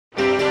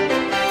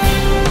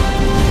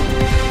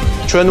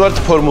ჩვენ ვართ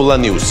ფორმულა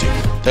ნიუსი.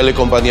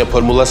 ტელეკომპანია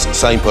ფორმულას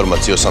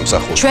საინფორმაციო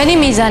სამსახური. ჩვენი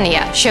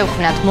მიზანია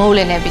შევქმნათ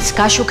მოვლენების,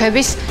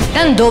 გაშუქების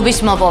და ნდობის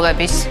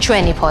მოპოვების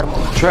ჩვენი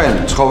ფორმულა. ჩვენ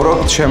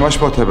ცხოვრობთ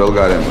შემაშფოთებელ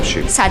გარემოში.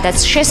 სადაც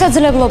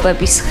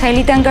შესაძლებლობების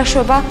ხელიდან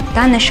გაშვება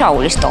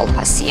დანაშაულის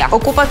ტოლფასია.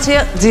 ოკუპაცია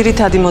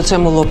ძირითადი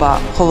მოცემულობაა,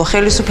 ხოლო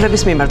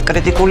ხელისუფლების მიმართ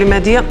კრიტიკული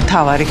მედია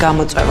მთავარი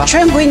გამოწვევა.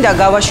 ჩვენ გვინდა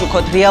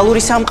გავაშუქოთ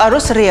რეალური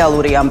სამყაროს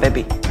რეალური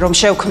ამბები, რომ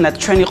შევქმნათ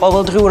ჩვენი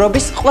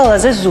ყოველდღიურობის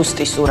ყველაზე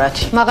ზუსტი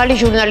სურათი. მაღალი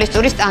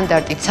ჟურნალისტური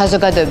სტანდარტით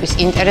საზოგადოების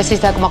ინტერესის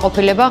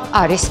დაკმაყოფილება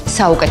არის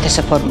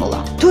საუკეთესო ფორმულა.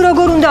 თუ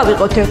როგორ უნდა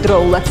ვიყოთ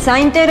ერთდროულად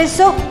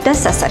საინტერესო და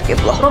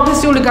სასარგებლო.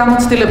 პროფესიული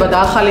გამოცდილება და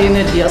ახალი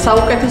ენერგია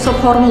საუკეთესო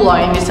ფორმულაა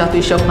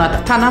იმისათვის შევქმნათ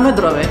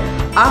თანამედროვე,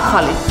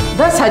 ახალი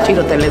და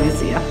საჭირო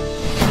ტელევიზია.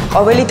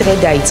 ყოველი დღე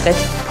დაიწყეთ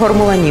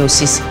ფორმულა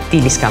ნიუსის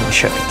დილის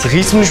გამოშვებით.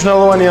 დღის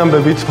მნიშვნელოვანი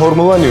ამბებით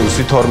ფორმულა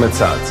ნიუსი 12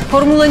 საათზე.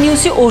 ფორმულა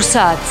ნიუსი 2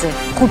 საათზე,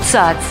 5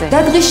 საათზე. და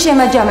დღის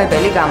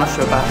შემაჯამებელი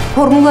გამოშვება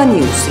ფორმულა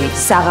ნიუსი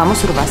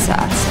საღამოს 8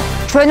 საათზე.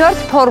 ჩვენ ვართ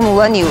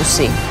ფორმულა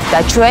ნიუსი და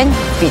ჩვენ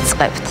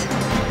ვიწყებთ.